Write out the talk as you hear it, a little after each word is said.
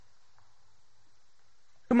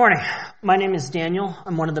morning. My name is Daniel.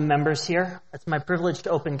 I'm one of the members here. It's my privilege to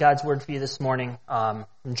open God's Word for you this morning from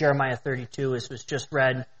Jeremiah 32, as was just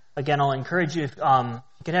read. Again, I'll encourage you, if you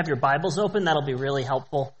could have your Bibles open, that'll be really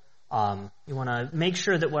helpful. You want to make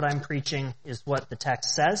sure that what I'm preaching is what the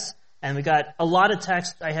text says. And we got a lot of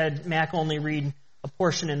text. I had Mac only read a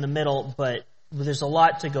portion in the middle, but there's a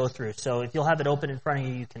lot to go through. So if you'll have it open in front of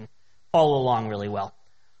you, you can follow along really well.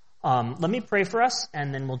 Let me pray for us,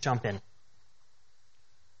 and then we'll jump in.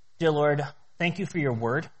 Dear Lord, thank you for your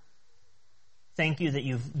word. Thank you that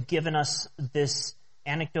you've given us this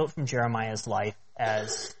anecdote from Jeremiah's life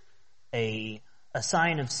as a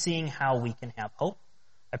sign of seeing how we can have hope.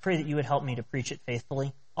 I pray that you would help me to preach it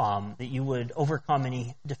faithfully, that you would overcome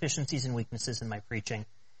any deficiencies and weaknesses in my preaching,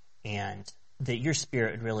 and that your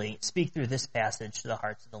Spirit would really speak through this passage to the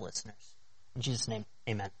hearts of the listeners. In Jesus' name,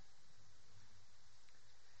 amen.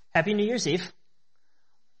 Happy New Year's Eve.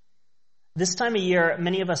 This time of year,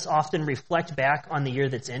 many of us often reflect back on the year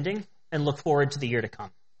that's ending and look forward to the year to come.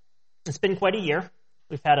 It's been quite a year.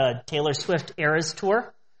 We've had a Taylor Swift Eras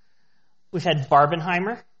tour. We've had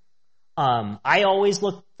Barbenheimer. I always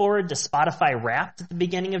look forward to Spotify Wrapped at the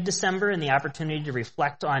beginning of December and the opportunity to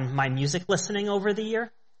reflect on my music listening over the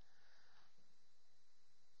year.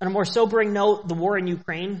 On a more sobering note, the war in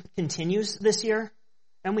Ukraine continues this year,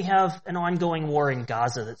 and we have an ongoing war in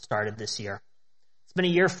Gaza that started this year. It's been a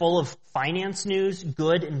year full of finance news,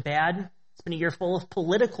 good and bad. It's been a year full of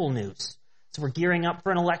political news. So we're gearing up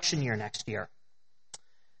for an election year next year.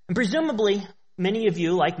 And presumably, many of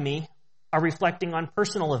you, like me, are reflecting on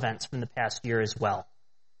personal events from the past year as well.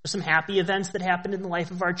 There's some happy events that happened in the life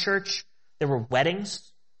of our church. There were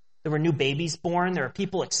weddings. There were new babies born. There are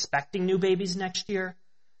people expecting new babies next year.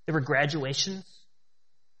 There were graduations.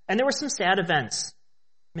 And there were some sad events.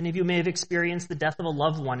 Many of you may have experienced the death of a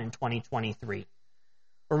loved one in 2023.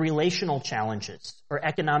 Or relational challenges, or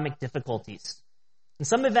economic difficulties. And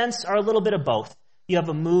some events are a little bit of both. You have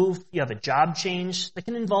a move, you have a job change that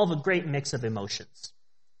can involve a great mix of emotions.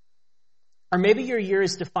 Or maybe your year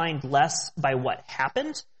is defined less by what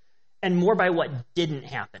happened and more by what didn't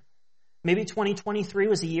happen. Maybe 2023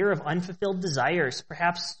 was a year of unfulfilled desires.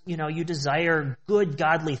 Perhaps, you desire good,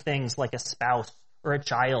 godly things like a spouse or a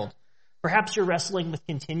child. Perhaps you're wrestling with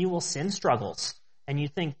continual sin struggles. And you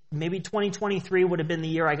think maybe 2023 would have been the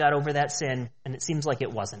year I got over that sin, and it seems like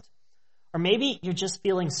it wasn't. Or maybe you're just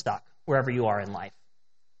feeling stuck wherever you are in life.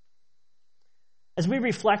 As we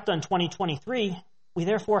reflect on 2023, we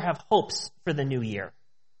therefore have hopes for the new year.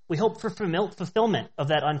 We hope for fulfillment of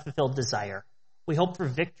that unfulfilled desire. We hope for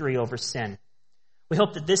victory over sin. We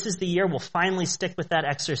hope that this is the year we'll finally stick with that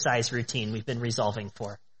exercise routine we've been resolving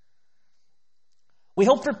for. We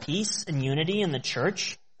hope for peace and unity in the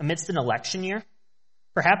church amidst an election year.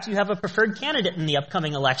 Perhaps you have a preferred candidate in the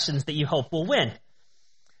upcoming elections that you hope will win.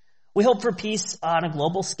 We hope for peace on a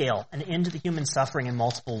global scale, an end to the human suffering in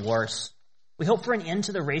multiple wars. We hope for an end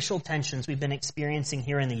to the racial tensions we've been experiencing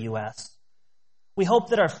here in the U.S. We hope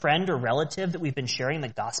that our friend or relative that we've been sharing the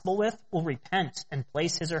gospel with will repent and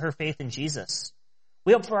place his or her faith in Jesus.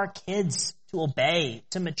 We hope for our kids to obey,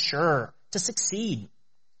 to mature, to succeed.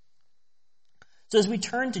 So as we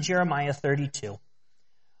turn to Jeremiah 32,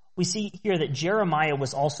 we see here that Jeremiah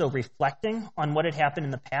was also reflecting on what had happened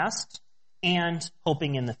in the past and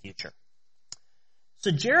hoping in the future.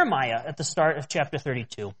 So Jeremiah, at the start of chapter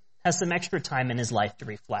 32, has some extra time in his life to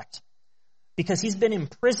reflect because he's been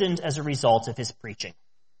imprisoned as a result of his preaching.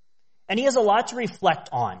 And he has a lot to reflect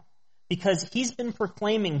on because he's been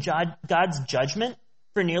proclaiming God's judgment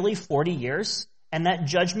for nearly 40 years, and that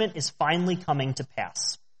judgment is finally coming to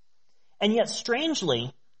pass. And yet,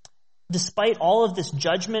 strangely, despite all of this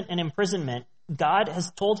judgment and imprisonment, God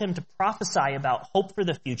has told him to prophesy about hope for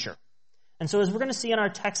the future. And so as we're going to see in our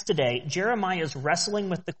text today, Jeremiah is wrestling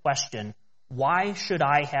with the question, why should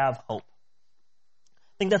I have hope?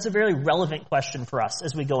 I think that's a very relevant question for us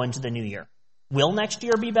as we go into the new year. Will next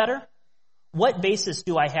year be better? What basis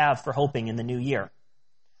do I have for hoping in the new year?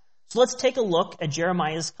 So let's take a look at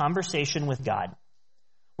Jeremiah's conversation with God.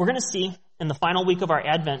 We're going to see in the final week of our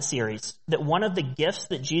Advent series that one of the gifts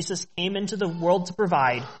that Jesus came into the world to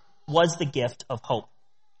provide was the gift of hope.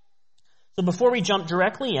 So before we jump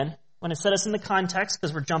directly in, I want to set us in the context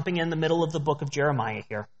because we're jumping in the middle of the book of Jeremiah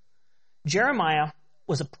here. Jeremiah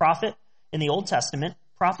was a prophet in the Old Testament,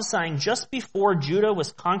 prophesying just before Judah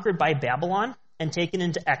was conquered by Babylon and taken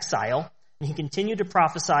into exile, and he continued to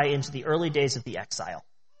prophesy into the early days of the exile.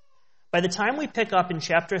 By the time we pick up in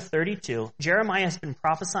chapter 32, Jeremiah has been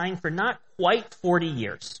prophesying for not quite 40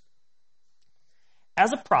 years.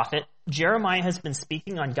 As a prophet, Jeremiah has been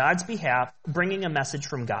speaking on God's behalf, bringing a message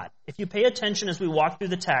from God. If you pay attention as we walk through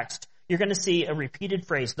the text, you're going to see a repeated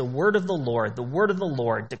phrase, the word of the Lord,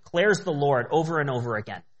 declares the Lord over and over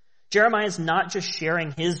again. Jeremiah is not just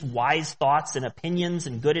sharing his wise thoughts and opinions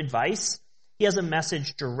and good advice. He has a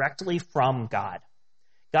message directly from God.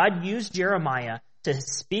 God used Jeremiah to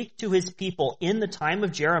speak to his people in the time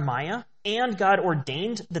of Jeremiah, and God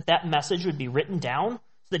ordained that that message would be written down so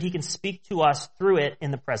that he can speak to us through it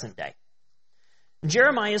in the present day.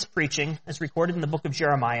 Jeremiah's preaching, as recorded in the book of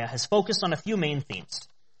Jeremiah, has focused on a few main themes.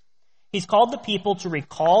 He's called the people to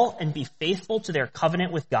recall and be faithful to their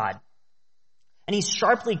covenant with God. And he's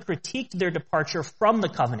sharply critiqued their departure from the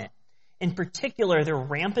covenant, in particular their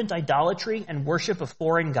rampant idolatry and worship of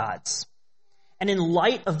foreign gods. And in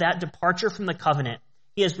light of that departure from the covenant,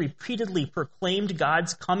 he has repeatedly proclaimed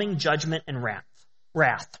God's coming judgment and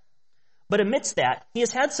wrath. But amidst that, he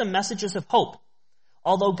has had some messages of hope.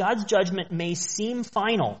 Although God's judgment may seem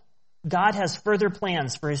final, God has further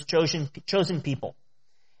plans for his chosen people.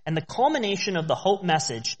 And the culmination of the hope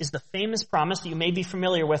message is the famous promise that you may be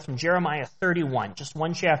familiar with from Jeremiah 31, just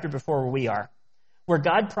one chapter before where we are, where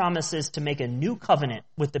God promises to make a new covenant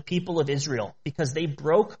with the people of Israel because they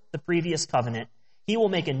broke the previous covenant. He will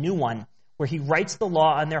make a new one where he writes the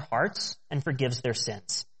law on their hearts and forgives their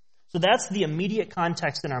sins. So that's the immediate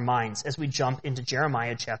context in our minds as we jump into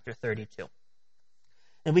Jeremiah chapter 32.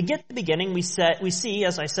 And we get to the beginning, we see,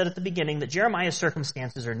 as I said at the beginning, that Jeremiah's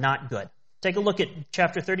circumstances are not good. Take a look at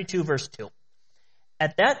chapter 32, verse 2.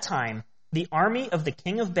 At that time, the army of the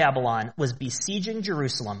king of Babylon was besieging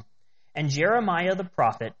Jerusalem, and Jeremiah the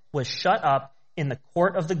prophet was shut up in the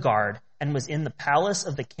court of the guard and was in the palace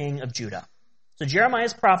of the king of Judah. So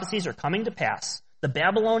Jeremiah's prophecies are coming to pass. The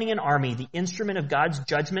Babylonian army, the instrument of God's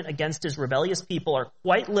judgment against his rebellious people, are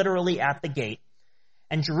quite literally at the gate,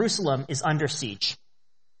 and Jerusalem is under siege.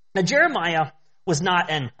 Now, Jeremiah was not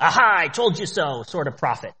an, aha, I told you so sort of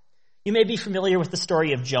prophet. You may be familiar with the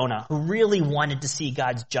story of Jonah, who really wanted to see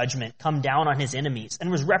God's judgment come down on his enemies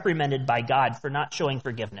and was reprimanded by God for not showing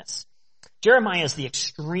forgiveness. Jeremiah is the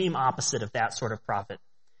extreme opposite of that sort of prophet.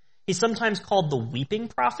 He's sometimes called the weeping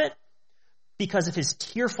prophet because of his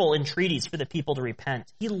tearful entreaties for the people to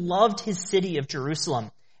repent. He loved his city of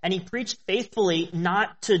Jerusalem, and he preached faithfully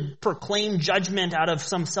not to proclaim judgment out of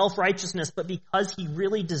some self-righteousness, but because he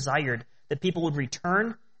really desired that people would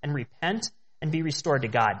return and repent and be restored to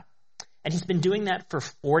God. And he's been doing that for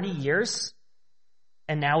 40 years,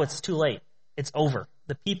 and now it's too late. It's over.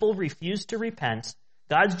 The people refuse to repent.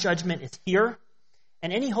 God's judgment is here,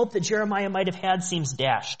 and any hope that Jeremiah might have had seems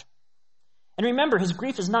dashed. And remember, his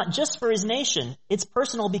grief is not just for his nation. It's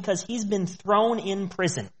personal because he's been thrown in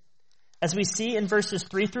prison. As we see in verses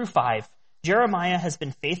 3 through 5, because Jeremiah has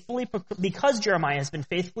been faithfully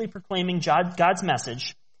proclaiming God's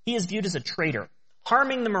message, he is viewed as a traitor,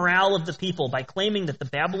 harming the morale of the people by claiming that the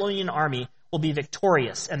Babylonian army will be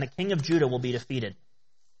victorious and the king of Judah will be defeated.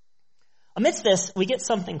 Amidst this, we get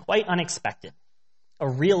something quite unexpected, a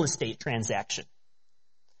real estate transaction.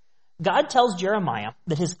 God tells Jeremiah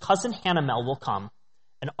that his cousin Hanamel will come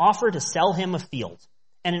and offer to sell him a field.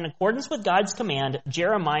 And in accordance with God's command,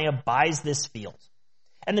 Jeremiah buys this field.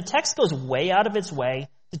 And the text goes way out of its way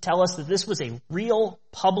to tell us that this was a real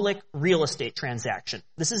public real estate transaction.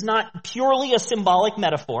 This is not purely a symbolic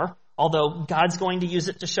metaphor, although God's going to use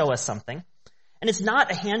it to show us something. And it's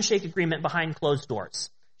not a handshake agreement behind closed doors.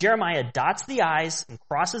 Jeremiah dots the I's and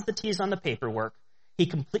crosses the T's on the paperwork. He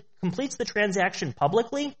completes the transaction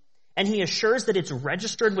publicly, and he assures that it's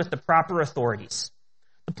registered with the proper authorities.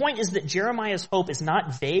 The point is that Jeremiah's hope is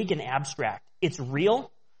not vague and abstract. It's real,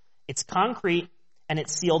 it's concrete, and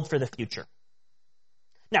it's sealed for the future.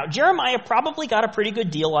 Now, Jeremiah probably got a pretty good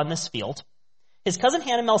deal on this field. His cousin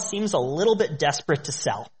Hanamel seems a little bit desperate to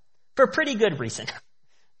sell, for a pretty good reason.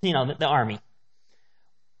 The army.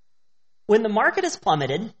 When the market has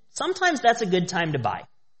plummeted, sometimes that's a good time to buy.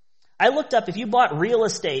 I looked up, if you bought real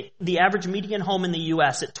estate, the average median home in the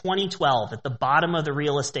U.S. at 2012, at the bottom of the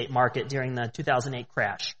real estate market during the 2008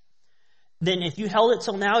 crash, then if you held it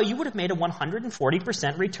till now, you would have made a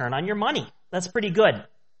 140% return on your money. That's pretty good.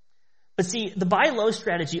 But see, the buy low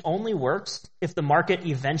strategy only works if the market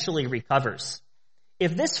eventually recovers.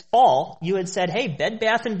 If this fall you had said, hey, Bed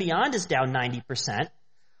Bath & Beyond is down 90%,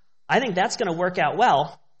 I think that's going to work out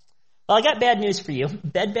well. Well, I got bad news for you.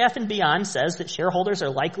 Bed Bath & Beyond says that shareholders are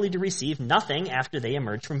likely to receive nothing after they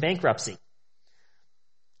emerge from bankruptcy.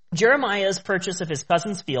 Jeremiah's purchase of his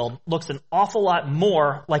cousin's field looks an awful lot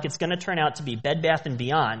more like it's going to turn out to be Bed Bath &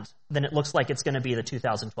 Beyond than it looks like it's going to be the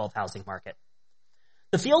 2012 housing market.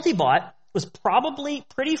 The field he bought was probably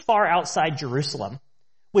pretty far outside Jerusalem,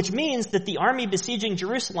 which means that the army besieging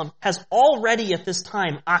Jerusalem has already at this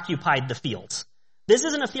time occupied the fields. This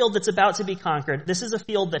isn't a field that's about to be conquered. This is a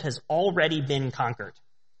field that has already been conquered.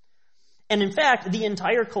 And in fact, the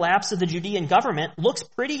entire collapse of the Judean government looks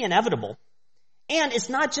pretty inevitable. And it's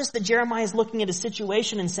not just that Jeremiah is looking at a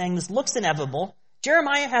situation and saying this looks inevitable.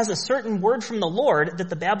 Jeremiah has a certain word from the Lord that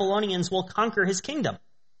the Babylonians will conquer his kingdom.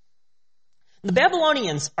 The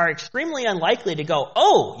Babylonians are extremely unlikely to go,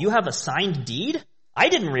 oh, you have a signed deed? I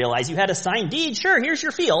didn't realize you had a signed deed. Sure, here's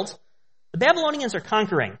your field. The Babylonians are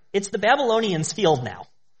conquering. It's the Babylonians' field now.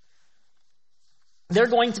 They're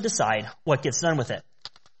going to decide what gets done with it.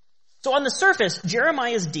 So on the surface,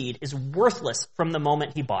 Jeremiah's deed is worthless from the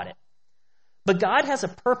moment he bought it. But God has a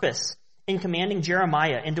purpose in commanding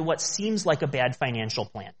Jeremiah into what seems like a bad financial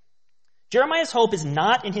plan. Jeremiah's hope is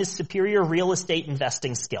not in his superior real estate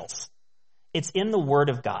investing skills. It's in the Word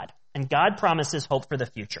of God, and God promises hope for the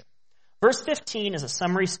future. Verse 15 is a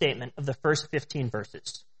summary statement of the first 15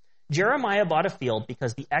 verses. Jeremiah bought a field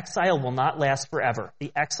because the exile will not last forever.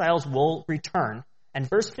 The exiles will return. And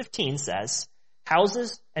verse 15 says,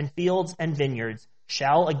 houses and fields and vineyards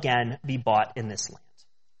shall again be bought in this land.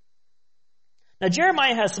 Now,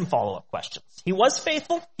 Jeremiah has some follow-up questions. He was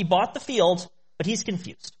faithful. He bought the field, but he's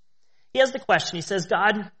confused. He has the question. He says,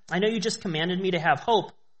 God, I know you just commanded me to have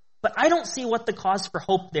hope, but I don't see what the cause for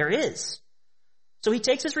hope there is. So he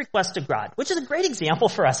takes his request to God, which is a great example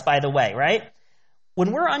for us, by the way, right?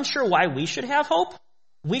 When we're unsure why we should have hope,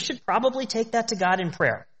 we should probably take that to God in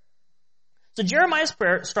prayer. So Jeremiah's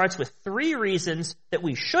prayer starts with 3 reasons that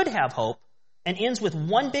we should have hope and ends with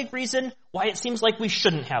one big reason why it seems like we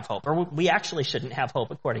shouldn't have hope, or we actually shouldn't have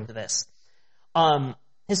hope according to this.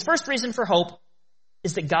 His first reason for hope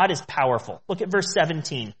is that God is powerful. Look at verse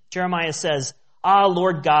 17. Jeremiah says, Ah,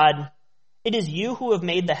 Lord God, it is you who have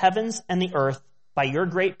made the heavens and the earth by your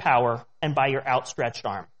great power and by your outstretched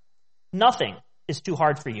arm. Nothing is too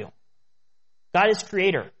hard for you. God is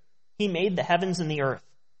creator. He made the heavens and the earth.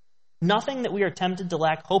 Nothing that we are tempted to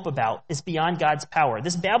lack hope about is beyond God's power.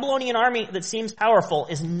 This Babylonian army that seems powerful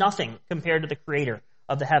is nothing compared to the creator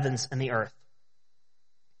of the heavens and the earth.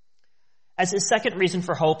 As his second reason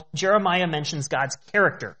for hope, Jeremiah mentions God's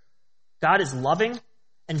character. God is loving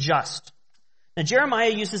and just. Now, Jeremiah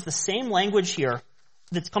uses the same language here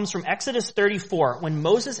that comes from Exodus 34 when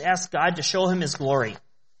Moses asked God to show him his glory.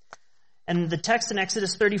 And the text in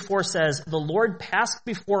Exodus 34 says, the Lord passed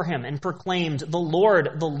before him and proclaimed, the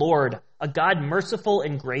Lord, a God merciful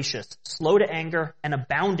and gracious, slow to anger and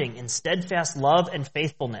abounding in steadfast love and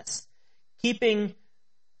faithfulness, keeping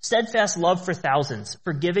steadfast love for thousands,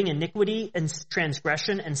 forgiving iniquity and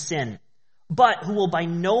transgression and sin, but who will by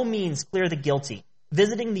no means clear the guilty,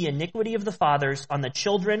 visiting the iniquity of the fathers on the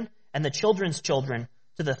children and the children's children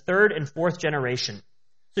to the 3rd and 4th generation.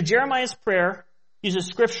 So Jeremiah's prayer uses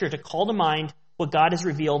scripture to call to mind what God has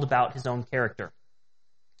revealed about his own character.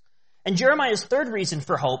 And Jeremiah's third reason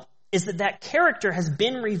for hope is that character has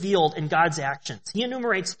been revealed in God's actions. He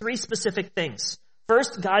enumerates 3 specific things.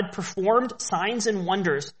 First, God performed signs and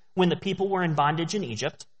wonders when the people were in bondage in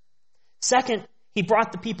Egypt. Second, he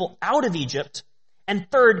brought the people out of Egypt. And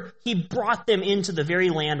third, he brought them into the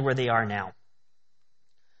very land where they are now.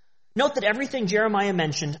 Note that everything Jeremiah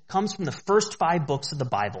mentioned comes from the first 5 books of the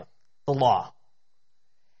Bible, the law.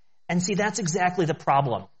 And see, that's exactly the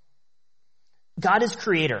problem. God is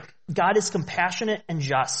creator. God is compassionate and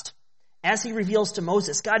just. As he reveals to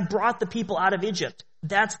Moses, God brought the people out of Egypt.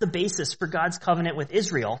 That's the basis for God's covenant with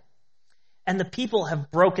Israel. And the people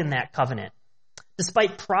have broken that covenant.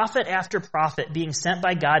 Despite prophet after prophet being sent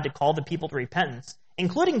by God to call the people to repentance,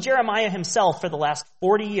 including Jeremiah himself for the last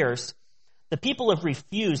 40 years, the people have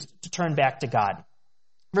refused to turn back to God.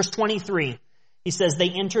 Verse 23, he says, they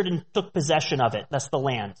entered and took possession of it. That's the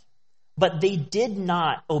land. But they did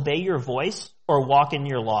not obey your voice or walk in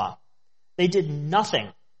your law. They did nothing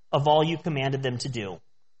of all you commanded them to do.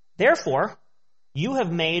 Therefore, you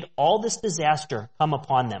have made all this disaster come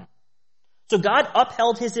upon them. So God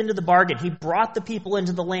upheld his end of the bargain. He brought the people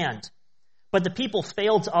into the land. But the people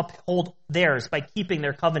failed to uphold theirs by keeping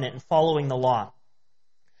their covenant and following the law.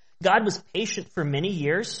 God was patient for many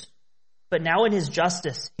years, but now in his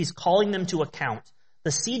justice, he's calling them to account.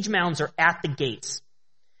 The siege mounds are at the gates.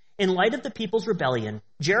 In light of the people's rebellion,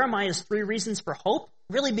 Jeremiah's 3 reasons for hope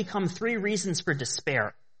really become 3 reasons for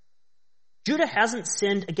despair. Judah hasn't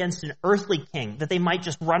sinned against an earthly king that they might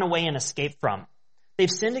just run away and escape from.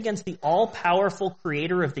 They've sinned against the all-powerful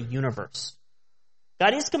creator of the universe.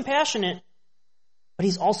 God is compassionate, but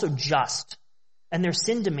he's also just, and their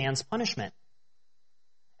sin demands punishment.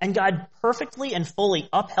 And God perfectly and fully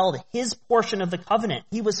upheld his portion of the covenant.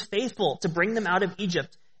 He was faithful to bring them out of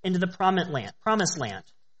Egypt into the promised land.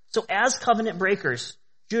 So as covenant breakers,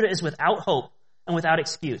 Judah is without hope and without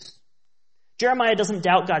excuse. Jeremiah doesn't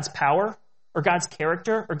doubt God's power or God's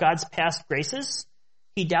character or God's past graces.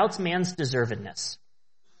 He doubts man's deservedness.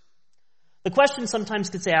 The question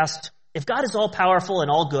sometimes gets asked, if God is all powerful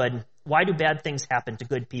and all good, why do bad things happen to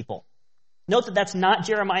good people? Note that that's not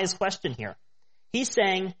Jeremiah's question here. He's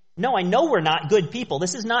saying, no, I know we're not good people.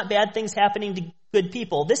 This is not bad things happening to good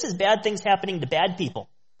people. This is bad things happening to bad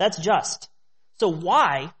people. That's just. So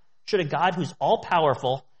why should a God who's all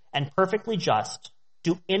powerful and perfectly just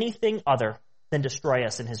do anything other than destroy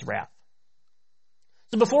us in his wrath?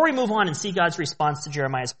 So before we move on and see God's response to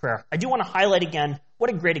Jeremiah's prayer, I do want to highlight again what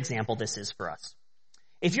a great example this is for us.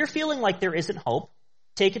 If you're feeling like there isn't hope,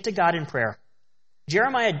 take it to God in prayer.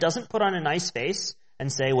 Jeremiah doesn't put on a nice face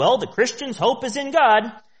and say, well, the Christian's hope is in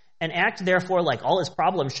God, and act therefore like all his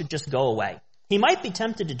problems should just go away. He might be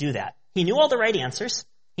tempted to do that. He knew all the right answers.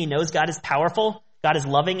 He knows God is powerful, God is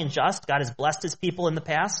loving and just, God has blessed his people in the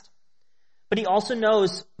past. But he also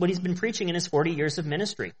knows what he's been preaching in his 40 years of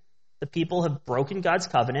ministry. The people have broken God's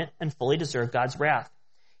covenant and fully deserve God's wrath.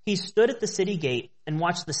 He stood at the city gate and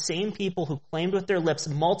watched the same people who claimed with their lips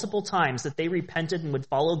multiple times that they repented and would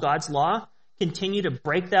follow God's law continue to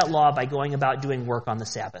break that law by going about doing work on the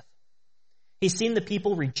Sabbath. He's seen the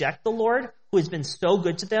people reject the Lord, who has been so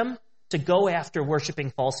good to them, to go after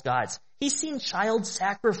worshiping false gods. He's seen child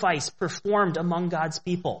sacrifice performed among God's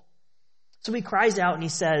people. So he cries out and he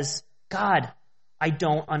says, God, I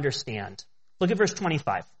don't understand. Look at verse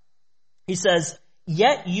 25. He says,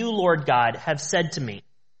 yet you, Lord God, have said to me,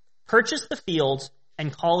 purchase the fields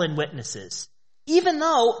and call in witnesses, even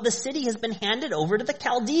though the city has been handed over to the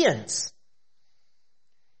Chaldeans.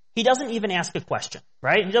 He doesn't even ask a question,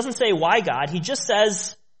 right? He doesn't say, why, God? He just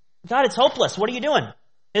says, God, it's hopeless. What are you doing?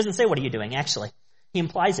 He doesn't say, what are you doing, actually. He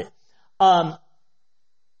implies it. That's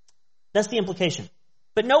the implication.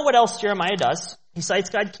 But note what else Jeremiah does. He cites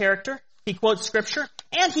God's character. He quotes scripture.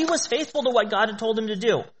 And he was faithful to what God had told him to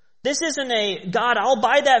do. This isn't a, God, I'll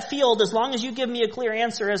buy that field as long as you give me a clear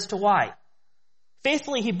answer as to why.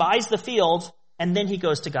 Faithfully, he buys the field, and then he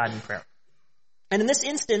goes to God in prayer. And in this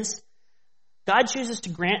instance, God chooses to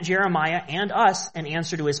grant Jeremiah and us an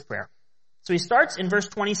answer to his prayer. So he starts in verse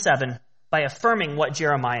 27 by affirming what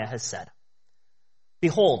Jeremiah has said.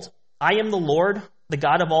 Behold, I am the Lord, the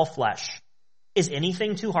God of all flesh. Is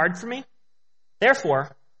anything too hard for me?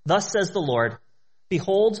 Therefore, thus says the Lord,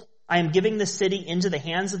 behold, I am giving this city into the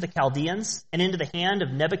hands of the Chaldeans and into the hand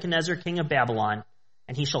of Nebuchadnezzar, king of Babylon,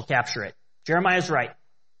 and he shall capture it. Jeremiah is right.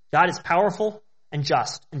 God is powerful and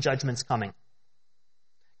just, and judgment's coming.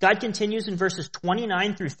 God continues in verses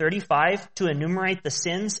 29 through 35 to enumerate the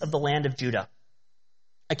sins of the land of Judah.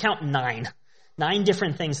 I count 9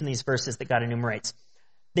 different things in these verses that God enumerates.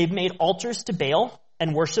 They've made altars to Baal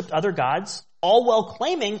and worshipped other gods, all while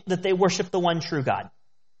claiming that they worship the one true God.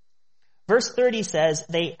 Verse 30 says,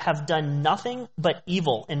 they have done nothing but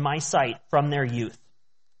evil in my sight from their youth.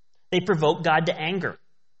 They provoke God to anger.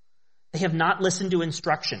 They have not listened to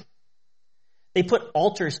instruction. They put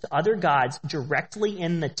altars to other gods directly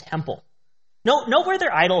in the temple. Note where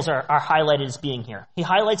their idols are highlighted as being here. He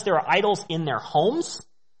highlights there are idols in their homes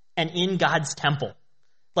and in God's temple.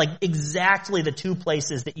 Like exactly the two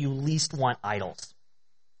places that you least want idols.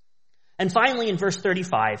 And finally, in verse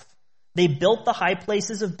 35, they built the high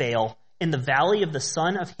places of Baal in the valley of the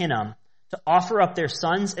son of Hinnom to offer up their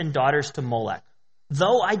sons and daughters to Molech.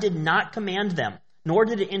 Though I did not command them, nor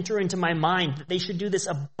did it enter into my mind that they should do this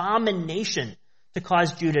abomination to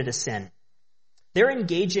cause Judah to sin. They're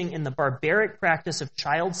engaging in the barbaric practice of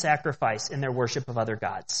child sacrifice in their worship of other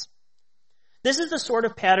gods. This is the sort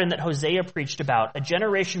of pattern that Hosea preached about a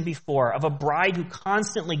generation before, of a bride who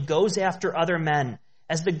constantly goes after other men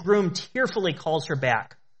as the groom tearfully calls her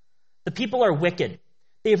back. The people are wicked.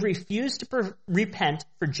 They have refused to repent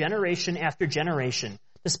for generation after generation,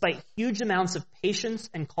 despite huge amounts of patience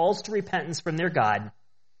and calls to repentance from their God.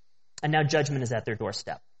 And now judgment is at their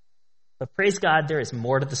doorstep. But praise God, there is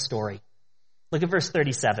more to the story. Look at verse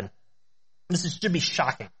 37. This should be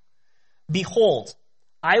shocking. Behold,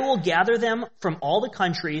 I will gather them from all the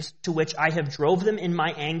countries to which I have drove them in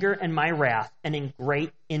my anger and my wrath and in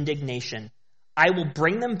great indignation. I will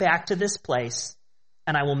bring them back to this place,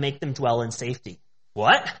 and I will make them dwell in safety.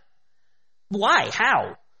 What? Why?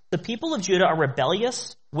 How? The people of Judah are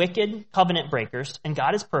rebellious, wicked, covenant breakers, and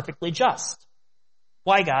God is perfectly just.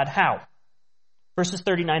 Why, God? How? Verses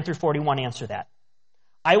 39 through 41 answer that.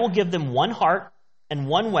 I will give them one heart and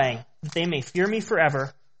one way, that they may fear me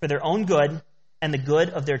forever for their own good and the good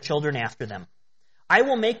of their children after them. I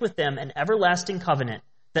will make with them an everlasting covenant,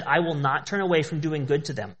 that I will not turn away from doing good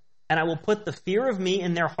to them, and I will put the fear of me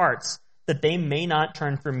in their hearts, that they may not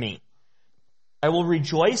turn from me. I will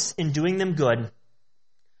rejoice in doing them good,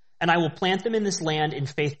 and I will plant them in this land in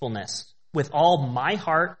faithfulness with all my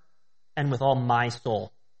heart and with all my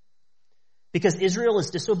soul. Because Israel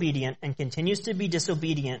is disobedient and continues to be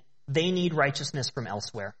disobedient, they need righteousness from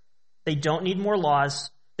elsewhere. They don't need more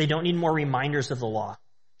laws. They don't need more reminders of the law.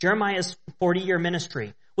 Jeremiah's 40-year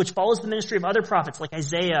ministry, which follows the ministry of other prophets like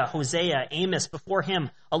Isaiah, Hosea, Amos before him,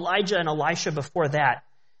 Elijah and Elisha before that,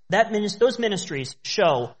 those ministries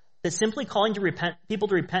show that simply calling people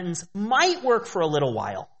to repentance might work for a little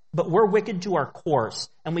while, but we're wicked to our cores,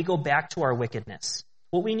 and we go back to our wickedness.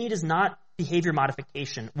 What we need is not behavior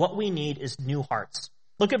modification. What we need is new hearts.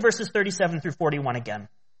 Look at verses 37 through 41 again.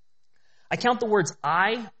 I count the words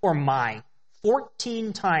I or my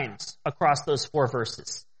 14 times across those 4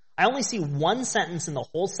 verses. I only see one sentence in the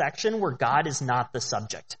whole section where God is not the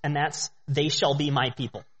subject, and that's, they shall be my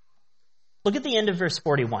people. Look at the end of verse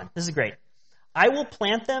 41. This is great. I will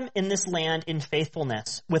plant them in this land in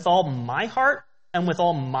faithfulness with all my heart and with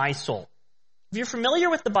all my soul. If you're familiar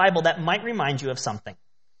with the Bible, that might remind you of something.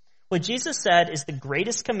 What Jesus said is the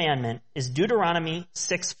greatest commandment is Deuteronomy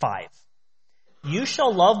 6:5. You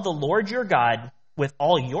shall love the Lord your God with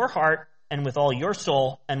all your heart and with all your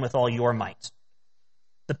soul and with all your might.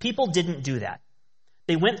 The people didn't do that.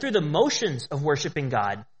 They went through the motions of worshiping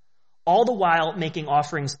God, all the while making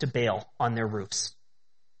offerings to Baal on their roofs.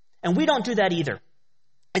 And we don't do that either.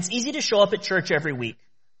 It's easy to show up at church every week,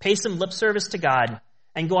 pay some lip service to God,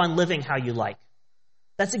 and go on living how you like.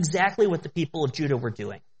 That's exactly what the people of Judah were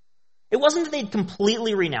doing. It wasn't that they'd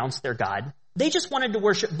completely renounced their God. They just wanted to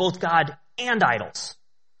worship both God and idols.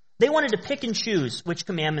 They wanted to pick and choose which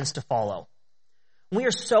commandments to follow. We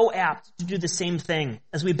are so apt to do the same thing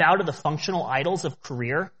as we bow to the functional idols of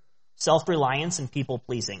career, self-reliance, and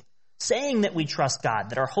people-pleasing, saying that we trust God,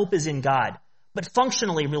 that our hope is in God, but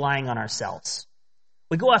functionally relying on ourselves.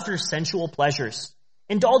 We go after sensual pleasures,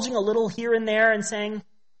 indulging a little here and there and saying,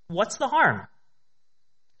 what's the harm?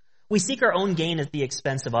 We seek our own gain at the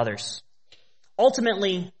expense of others.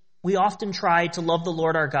 Ultimately, we often try to love the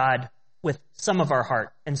Lord our God with some of our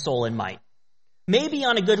heart and soul and might. Maybe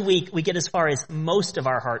on a good week, we get as far as most of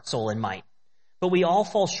our heart, soul, and might. But we all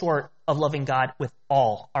fall short of loving God with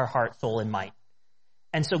all our heart, soul, and might.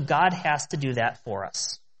 And so God has to do that for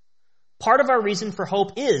us. Part of our reason for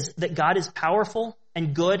hope is that God is powerful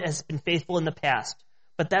and good, has been faithful in the past.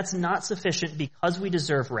 But that's not sufficient because we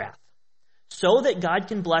deserve wrath. So that God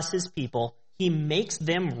can bless his people, he makes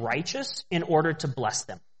them righteous in order to bless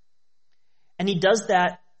them. And he does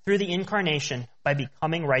that through the incarnation by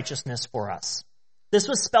becoming righteousness for us. This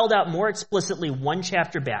was spelled out more explicitly one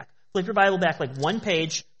chapter back. Flip your Bible back like one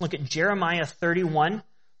page. Look at Jeremiah 31,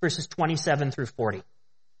 verses 27 through 40.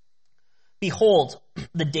 Behold,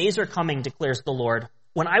 the days are coming, declares the Lord,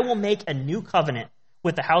 when I will make a new covenant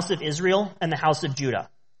with the house of Israel and the house of Judah.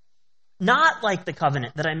 Not like the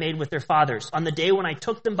covenant that I made with their fathers on the day when I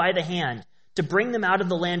took them by the hand to bring them out of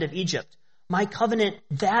the land of Egypt. My covenant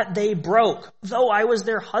that they broke, though I was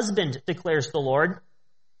their husband, declares the Lord.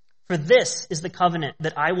 For this is the covenant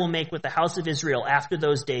that I will make with the house of Israel after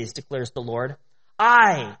those days, declares the Lord.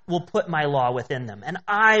 I will put my law within them, and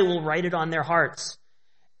I will write it on their hearts.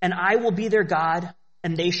 And I will be their God,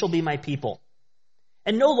 and they shall be my people.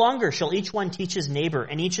 And no longer shall each one teach his neighbor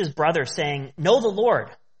and each his brother, saying, Know the Lord.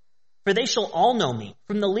 For they shall all know me,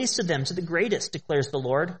 from the least of them to the greatest, declares the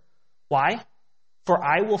Lord. Why? For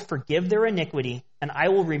I will forgive their iniquity, and I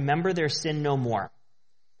will remember their sin no more.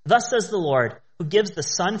 Thus says the Lord, who gives the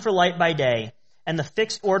sun for light by day, and the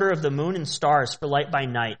fixed order of the moon and stars for light by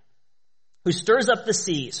night, who stirs up the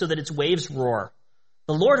sea so that its waves roar.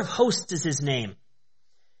 The Lord of hosts is his name.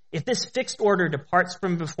 If this fixed order departs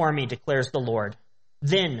from before me, declares the Lord,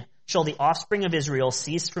 then shall the offspring of Israel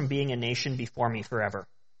cease from being a nation before me forever.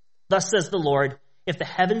 Thus says the Lord, if the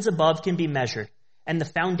heavens above can be measured, and the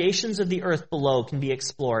foundations of the earth below can be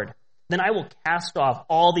explored, then I will cast off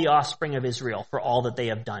all the offspring of Israel for all that they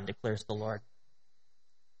have done, declares the Lord.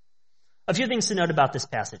 A few things to note about this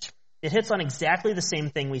passage. It hits on exactly the same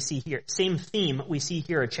thing we see here, same theme we see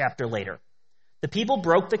here a chapter later. The people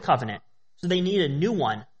broke the covenant, so they need a new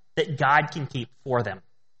one that God can keep for them.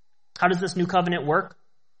 How does this new covenant work?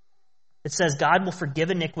 It says God will forgive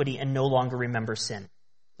iniquity and no longer remember sin.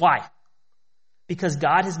 Why? Because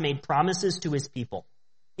God has made promises to his people.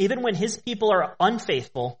 Even when his people are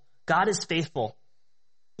unfaithful, God is faithful,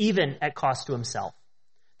 even at cost to himself.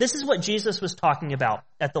 This is what Jesus was talking about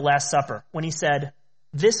at the Last Supper when he said,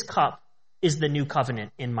 this cup is the new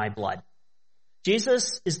covenant in my blood.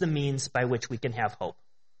 Jesus is the means by which we can have hope.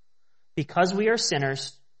 Because we are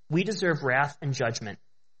sinners, we deserve wrath and judgment.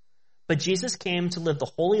 But Jesus came to live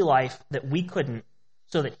the holy life that we couldn't,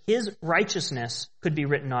 so that his righteousness could be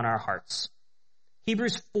written on our hearts.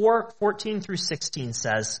 Hebrews 4:14 through 16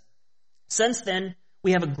 says, "Since then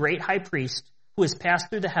we have a great high priest who has passed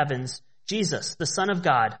through the heavens, Jesus, the Son of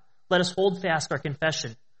God. Let us hold fast our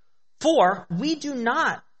confession. For we do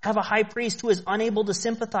not have a high priest who is unable to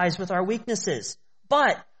sympathize with our weaknesses,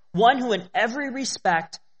 but one who in every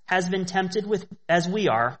respect has been tempted as we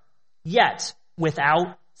are, yet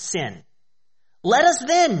without sin. Let us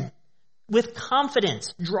then, with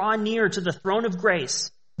confidence, draw near to the throne of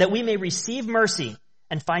grace, that we may receive mercy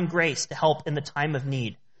and find grace to help in the time of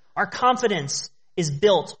need." Our confidence is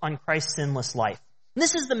built on Christ's sinless life. And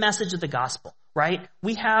this is the message of the gospel, right?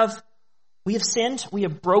 We have sinned, we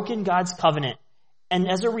have broken God's covenant, and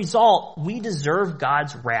as a result, we deserve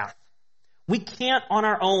God's wrath. We can't on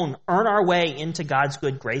our own earn our way into God's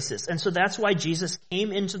good graces. And so that's why Jesus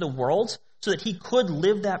came into the world, so that he could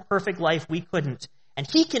live that perfect life we couldn't. And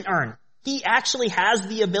he actually has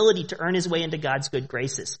the ability to earn his way into God's good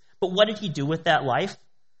graces. But what did he do with that life?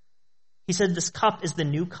 He said, "This cup is the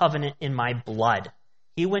new covenant in my blood."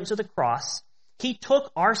 He went to the cross. He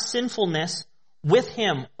took our sinfulness with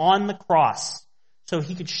him on the cross so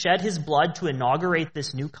he could shed his blood to inaugurate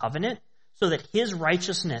this new covenant, so that his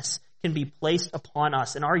righteousness can be placed upon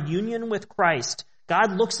us. In our union with Christ,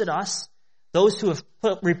 God looks at us, those who have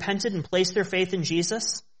repented and placed their faith in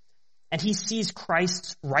Jesus, and he sees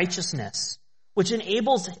Christ's righteousness, which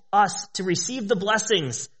enables us to receive the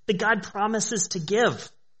blessings that God promises to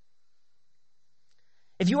give.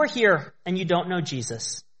 If you are here and you don't know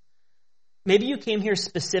Jesus, maybe you came here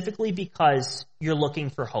specifically because you're looking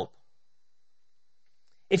for hope.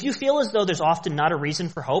 If you feel as though there's often not a reason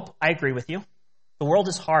for hope, I agree with you. The world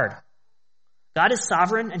is hard. God is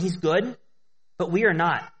sovereign and he's good, but we are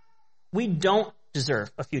not. We don't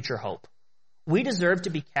deserve a future hope. We deserve to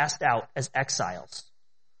be cast out as exiles.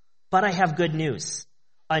 But I have good news.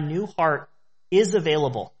 A new heart is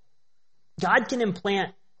available. God can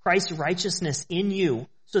implant Christ's righteousness in you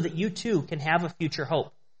so that you too can have a future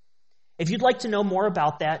hope. If you'd like to know more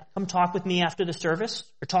about that, come talk with me after the service,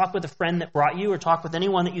 or talk with a friend that brought you, or talk with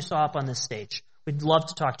anyone that you saw up on this stage. We'd love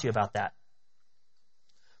to talk to you about that.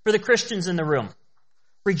 For the Christians in the room,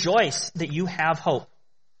 rejoice that you have hope.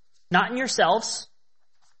 Not in yourselves,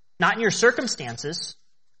 not in your circumstances,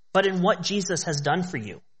 but in what Jesus has done for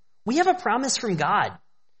you. We have a promise from God.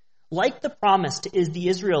 Like the promise to the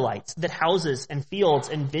Israelites that houses and fields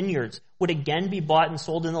and vineyards would again be bought and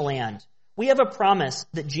sold in the land, we have a promise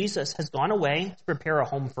that Jesus has gone away to prepare a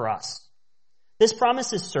home for us. This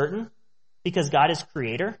promise is certain because God is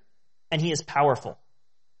creator and he is powerful.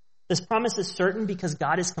 This promise is certain because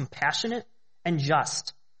God is compassionate and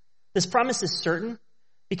just. This promise is certain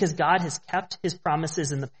because God has kept his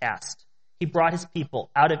promises in the past. He brought his people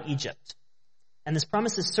out of Egypt. And this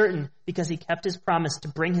promise is certain because he kept his promise to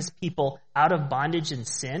bring his people out of bondage and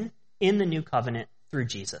sin in the new covenant through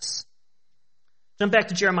Jesus. Jump back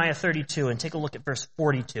to Jeremiah 32 and take a look at verse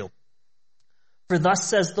 42. "For thus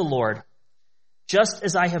says the Lord, just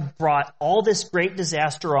as I have brought all this great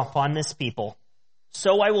disaster upon this people,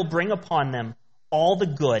 so I will bring upon them all the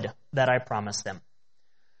good that I promised them.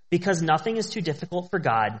 Because nothing is too difficult for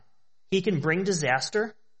God, he can bring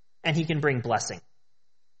disaster and he can bring blessing.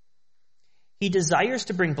 He desires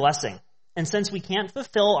to bring blessing, and since we can't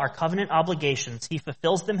fulfill our covenant obligations, he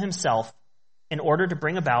fulfills them himself in order to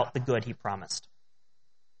bring about the good he promised."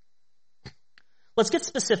 Let's get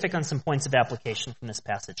specific on some points of application from this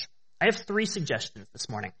passage. I have 3 suggestions this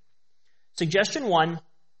morning. Suggestion 1,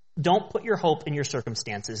 don't put your hope in your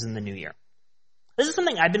circumstances in the new year. This is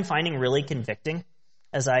something I've been finding really convicting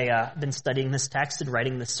as I've been studying this text and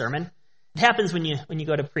writing this sermon. It happens when you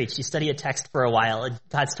go to preach. You study a text for a while, and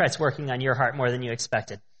God starts working on your heart more than you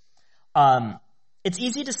expected. It's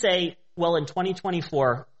easy to say, well, in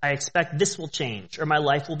 2024, I expect this will change, or my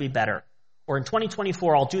life will be better. Or in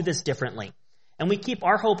 2024, I'll do this differently. And we keep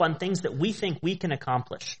our hope on things that we think we can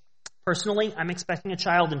accomplish. Personally, I'm expecting a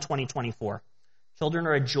child in 2024. Children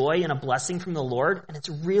are a joy and a blessing from the Lord, and it's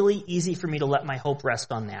really easy for me to let my hope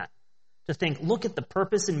rest on that. To think, look at the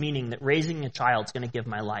purpose and meaning that raising a child is going to give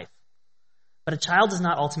my life. But a child is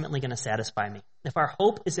not ultimately going to satisfy me. If our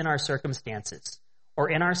hope is in our circumstances or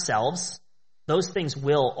in ourselves, those things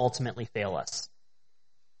will ultimately fail us.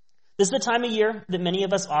 This is the time of year that many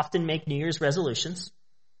of us often make New Year's resolutions.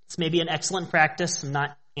 It's maybe an excellent practice. I'm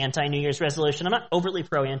not anti-New Year's resolution. I'm not overly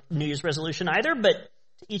pro-New Year's resolution either, but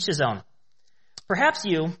to each his own. Perhaps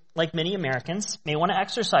you, like many Americans, may want to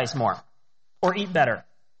exercise more or eat better.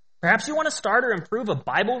 Perhaps you want to start or improve a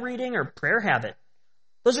Bible reading or prayer habit.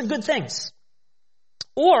 Those are good things.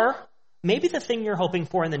 Or maybe the thing you're hoping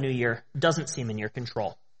for in the new year doesn't seem in your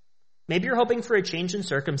control. Maybe you're hoping for a change in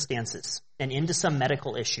circumstances and into some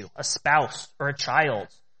medical issue, a spouse or a child,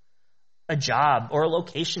 a job or a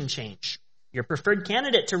location change, your preferred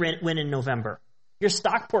candidate to win in November, your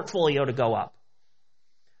stock portfolio to go up.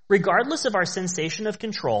 Regardless of our sensation of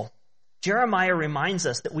control, Jeremiah reminds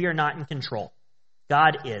us that we are not in control.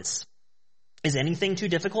 God is. Is anything too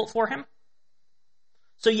difficult for him?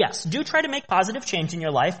 So yes, do try to make positive change in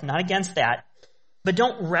your life, not against that, but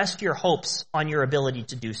don't rest your hopes on your ability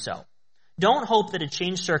to do so. Don't hope that a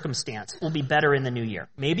changed circumstance will be better in the new year.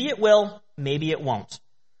 Maybe it will, maybe it won't.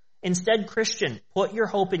 Instead, Christian, put your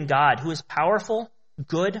hope in God, who is powerful,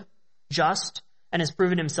 good, just, and has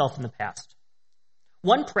proven himself in the past.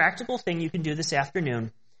 One practical thing you can do this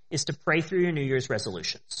afternoon is to pray through your New Year's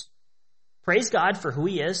resolutions. Praise God for who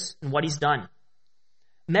he is and what he's done.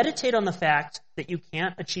 Meditate on the fact that you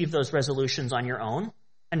can't achieve those resolutions on your own,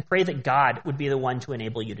 and pray that God would be the one to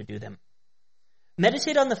enable you to do them.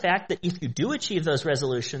 Meditate on the fact that if you do achieve those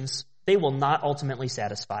resolutions, they will not ultimately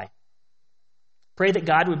satisfy. Pray that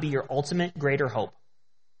God would be your ultimate greater hope.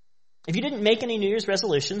 If you didn't make any New Year's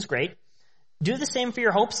resolutions, great. Do the same for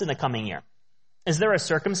your hopes in the coming year. Is there a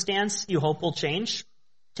circumstance you hope will change?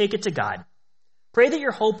 Take it to God. Pray that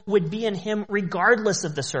your hope would be in him regardless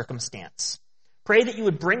of the circumstance. Pray that he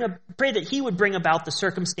would bring about the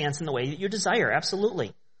circumstance in the way that you desire,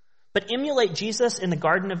 absolutely. But emulate Jesus in the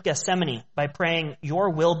Garden of Gethsemane by praying, your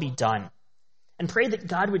will be done. And pray that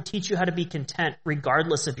God would teach you how to be content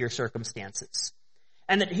regardless of your circumstances.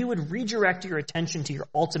 And that he would redirect your attention to your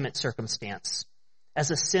ultimate circumstance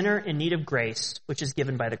as a sinner in need of grace, which is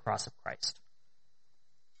given by the cross of Christ.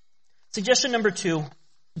 Suggestion number 2,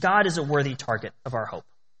 God is a worthy target of our hope.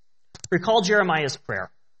 Recall Jeremiah's prayer.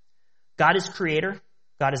 God is creator.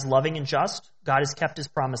 God is loving and just. God has kept his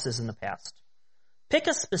promises in the past. Pick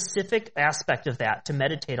a specific aspect of that to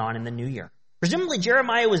meditate on in the new year. Presumably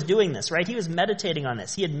Jeremiah was doing this, right? He was meditating on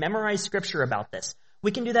this. He had memorized scripture about this.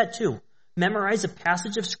 We can do that too. Memorize a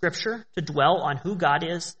passage of scripture to dwell on who God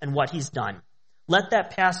is and what he's done. Let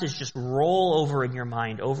that passage just roll over in your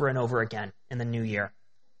mind over and over again in the new year.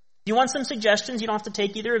 If you want some suggestions, you don't have to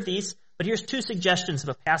take either of these, but here's 2 suggestions of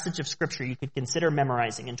a passage of scripture you could consider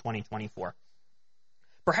memorizing in 2024.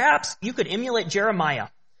 Perhaps you could emulate Jeremiah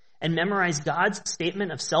and memorize God's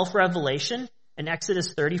statement of self-revelation in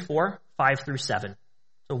Exodus 34, 5-7. It's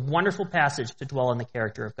a wonderful passage to dwell on the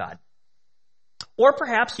character of God. Or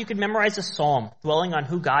perhaps you could memorize a psalm dwelling on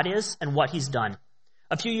who God is and what he's done.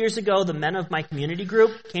 A few years ago, the men of my community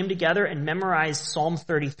group came together and memorized Psalm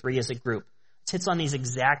 33 as a group. It hits on these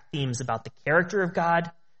exact themes about the character of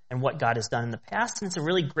God and what God has done in the past, and it's a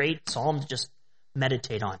really great psalm to just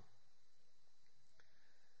meditate on.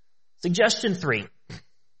 Suggestion 3,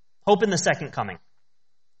 hope in the second coming.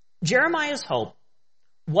 Jeremiah's hope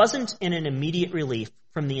wasn't in an immediate relief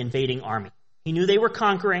from the invading army. He knew they were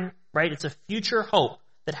conquering, right? It's a future hope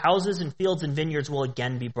that houses and fields and vineyards will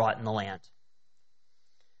again be brought in the land.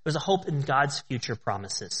 It was a hope in God's future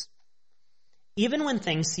promises. Even when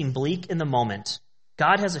things seem bleak in the moment,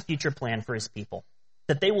 God has a future plan for his people,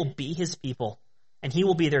 that they will be his people and he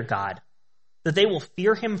will be their God, that they will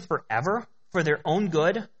fear him forever for their own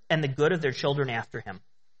good and the good of their children after him.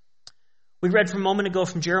 We read from a moment ago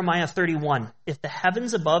from Jeremiah 31, if the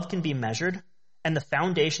heavens above can be measured and the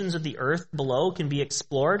foundations of the earth below can be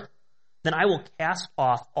explored, then I will cast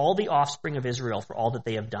off all the offspring of Israel for all that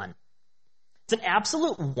they have done. It's an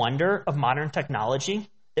absolute wonder of modern technology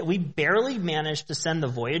that we barely managed to send the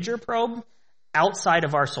Voyager probe outside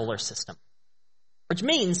of our solar system, which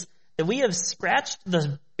means that we have scratched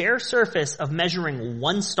the bare surface of measuring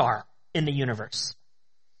one star in the universe.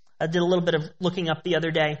 I did a little bit of looking up the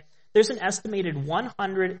other day. There's an estimated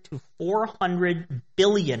 100 to 400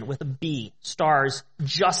 billion, with a B, stars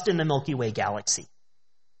just in the Milky Way galaxy.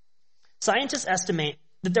 Scientists estimate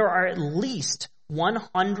that there are at least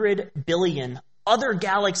 100 billion other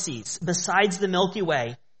galaxies besides the Milky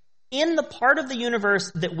Way in the part of the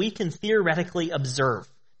universe that we can theoretically observe.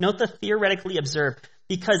 Note the theoretically observe,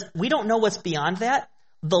 because we don't know what's beyond that.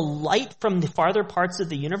 The light from the farther parts of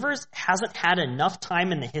the universe hasn't had enough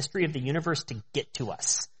time in the history of the universe to get to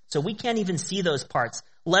us. So we can't even see those parts,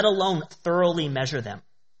 let alone thoroughly measure them.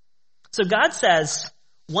 So God says,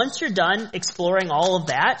 once you're done exploring all of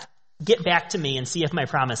that, get back to me and see if my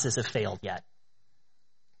promises have failed yet.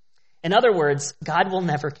 In other words, God will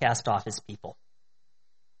never cast off his people.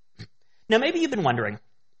 Now, maybe you've been wondering,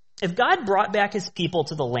 if God brought back his people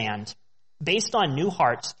to the land based on new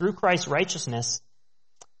hearts through Christ's righteousness,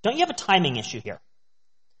 don't you have a timing issue here?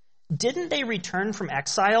 Didn't they return from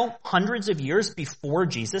exile hundreds of years before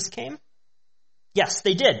Jesus came? Yes,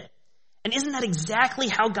 they did. And isn't that exactly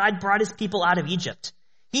how God brought his people out of Egypt?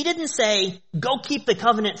 He didn't say, go keep the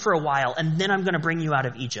covenant for a while, and then I'm going to bring you out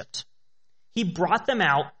of Egypt. He brought them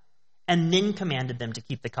out and then commanded them to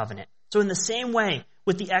keep the covenant. So in the same way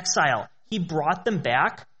with the exile, he brought them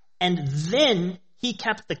back, and then he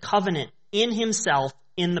kept the covenant in himself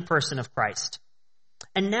in the person of Christ.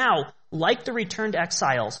 And now, like the returned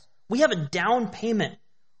exiles, we have a down payment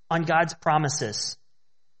on God's promises,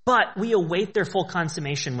 but we await their full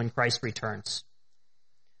consummation when Christ returns.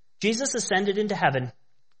 Jesus ascended into heaven,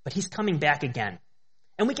 but he's coming back again.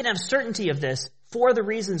 And we can have certainty of this for the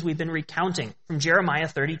reasons we've been recounting from Jeremiah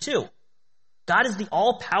 32. God is the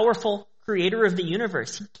all-powerful creator of the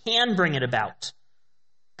universe. He can bring it about.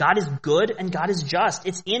 God is good and God is just.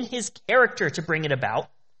 It's in his character to bring it about.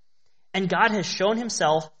 And God has shown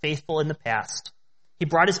himself faithful in the past. He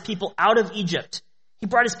brought his people out of Egypt. He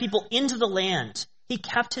brought his people into the land. He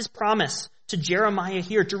kept his promise to Jeremiah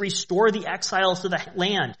here to restore the exiles to the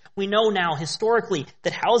land. We know now historically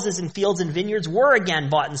that houses and fields and vineyards were again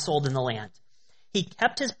bought and sold in the land. He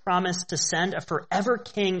kept his promise to send a forever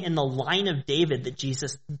king in the line of David that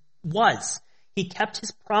Jesus was. He kept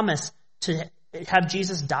his promise to have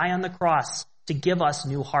Jesus die on the cross to give us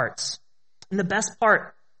new hearts. And the best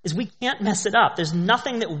part is we can't mess it up. There's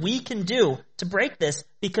nothing that we can do to break this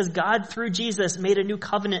because God, through Jesus, made a new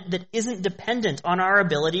covenant that isn't dependent on our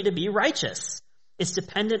ability to be righteous. It's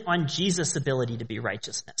dependent on Jesus' ability to be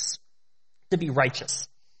righteous.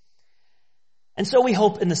 And so we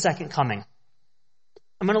hope in the second coming.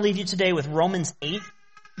 I'm going to leave you today with Romans 8,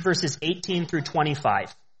 verses 18 through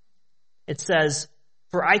 25. It says,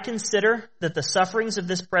 "For I consider that the sufferings of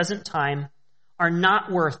this present time are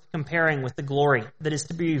not worth comparing with the glory that is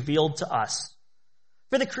to be revealed to us.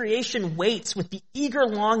 For the creation waits with the eager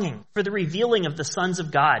longing for the revealing of the sons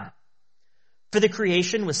of God. For the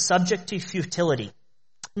creation was subject to futility,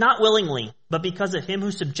 not willingly, but because of him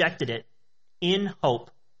who subjected it, in hope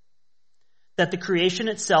that the creation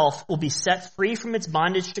itself will be set free from its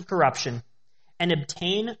bondage to corruption and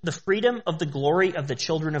obtain the freedom of the glory of the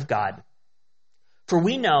children of God. For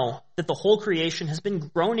we know that the whole creation has been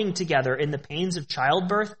groaning together in the pains of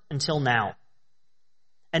childbirth until now.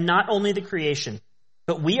 And not only the creation,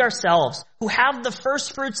 but we ourselves, who have the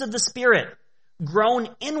first fruits of the Spirit,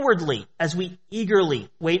 groan inwardly as we eagerly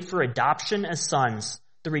wait for adoption as sons,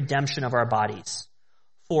 the redemption of our bodies.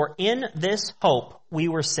 For in this hope we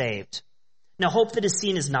were saved. Now hope that is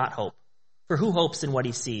seen is not hope, for who hopes in what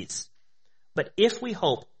he sees? But if we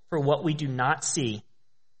hope for what we do not see,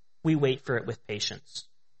 we wait for it with patience."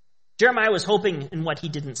 Jeremiah was hoping in what he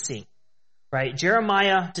didn't see, right?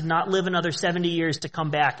 Jeremiah did not live another 70 years to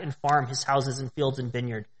come back and farm his houses and fields and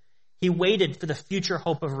vineyard. He waited for the future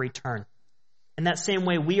hope of a return. In that same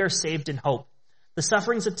way, we are saved in hope. The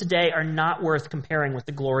sufferings of today are not worth comparing with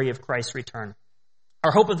the glory of Christ's return.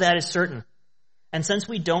 Our hope of that is certain. And since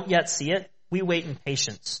we don't yet see it, we wait in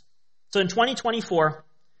patience. So in 2024,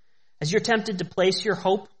 as you're tempted to place your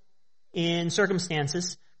hope in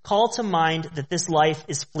circumstances, call to mind that this life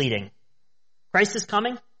is fleeting. Christ is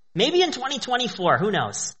coming, maybe in 2024, who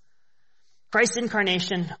knows? Christ's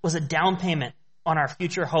incarnation was a down payment on our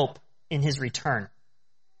future hope in his return.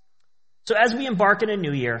 So as we embark in a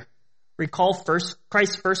new year, recall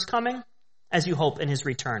Christ's first coming as you hope in his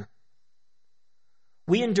return.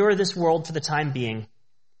 We endure this world for the time being,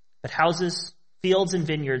 but houses, fields, and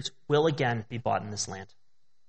vineyards will again be bought in this land.